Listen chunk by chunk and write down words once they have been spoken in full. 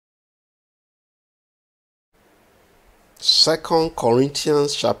2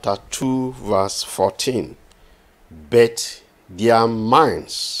 Corinthians chapter 2 verse 14. But their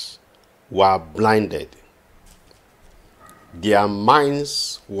minds were blinded. Their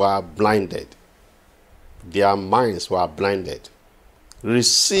minds were blinded. Their minds were blinded.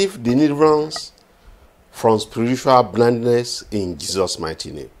 Receive deliverance from spiritual blindness in Jesus'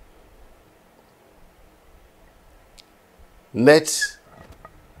 mighty name. Let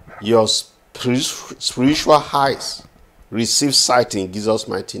your spiritual eyes receive sight in Jesus'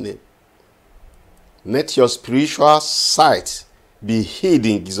 mighty name. Let your spiritual sight be hid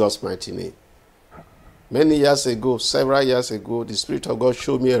in Jesus' mighty name. Many years ago, several years ago, the Spirit of God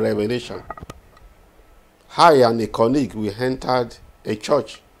showed me a revelation. I and a colleague, we entered a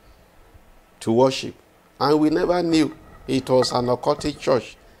church to worship, and we never knew it was an occultic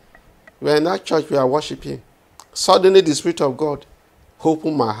church. We were in that church, we are worshiping. Suddenly, the Spirit of God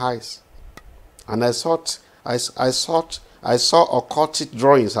opened my eyes, and I saw occultic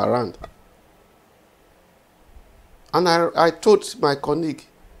drawings around. And I told my colleague,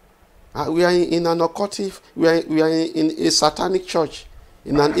 we are in an occultic, we are in a satanic church,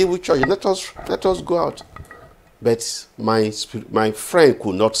 in an evil church. Let us go out. But my friend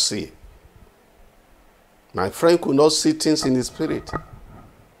could not see. My friend could not see things in the spirit.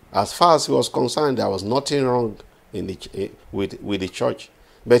 As far as he was concerned, there was nothing wrong with the church.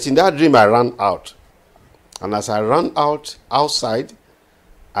 But in that dream, I ran out. And as I ran outside,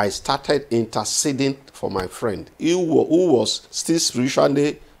 I started interceding for my friend, who was still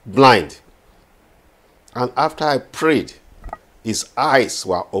spiritually blind. And after I prayed, his eyes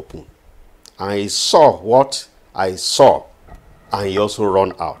were open. And he saw what I saw. And he also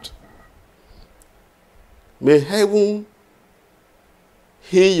ran out. May heaven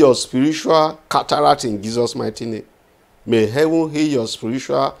heal your spiritual cataract in Jesus' mighty name. May heaven heal your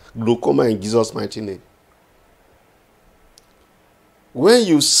spiritual glaucoma in Jesus' mighty name. When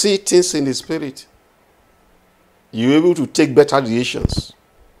you see things in the spirit, you're able to take better decisions.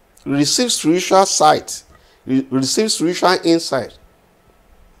 Receive spiritual sight. Receive spiritual insight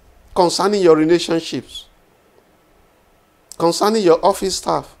concerning your relationships, concerning your office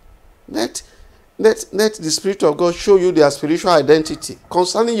staff. Let the Spirit of God show you their spiritual identity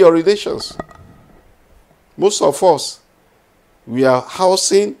concerning your relations. Most of us, we are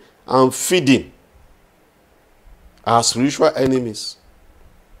housing and feeding our spiritual enemies.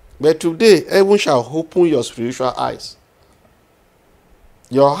 But today, heaven shall open your spiritual eyes.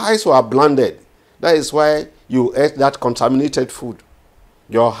 Your eyes were blinded. That is why you ate that contaminated food.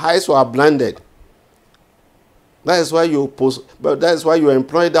 Your eyes were blinded. That is why you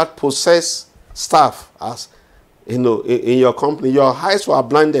employ that possessed staff as in your company. Your eyes were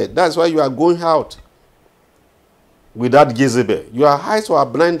blinded. That's why you are going out with that Jezebel. Your eyes were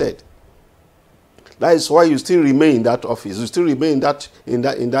blinded. That is why you still remain in that office. You still remain in that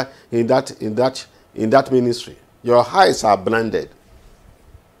ministry. Your eyes are blinded.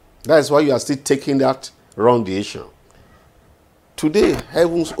 That is why you are still taking that wrong decision. Today,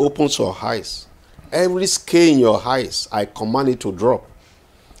 heaven opens your eyes. Every scale in your eyes, I command it to drop.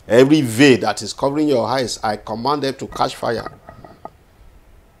 Every veil that is covering your eyes, I command them to catch fire.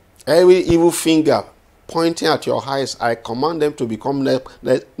 Every evil finger pointing at your eyes, I command them to become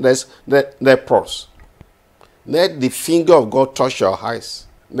leprous. Let the finger of God touch your eyes.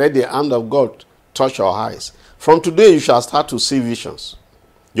 Let the hand of God touch your eyes. From today, you shall start to see visions.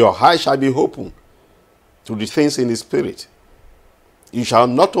 Your eyes shall be open to the things in the spirit. You shall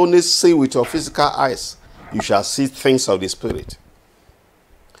not only see with your physical eyes, you shall see things of the spirit.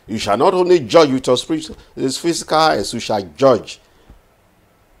 You shall not only judge with your physical eyes, you shall judge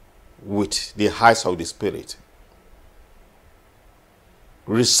with the eyes of the spirit.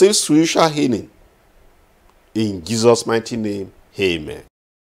 Receive spiritual healing. In Jesus' mighty name, amen.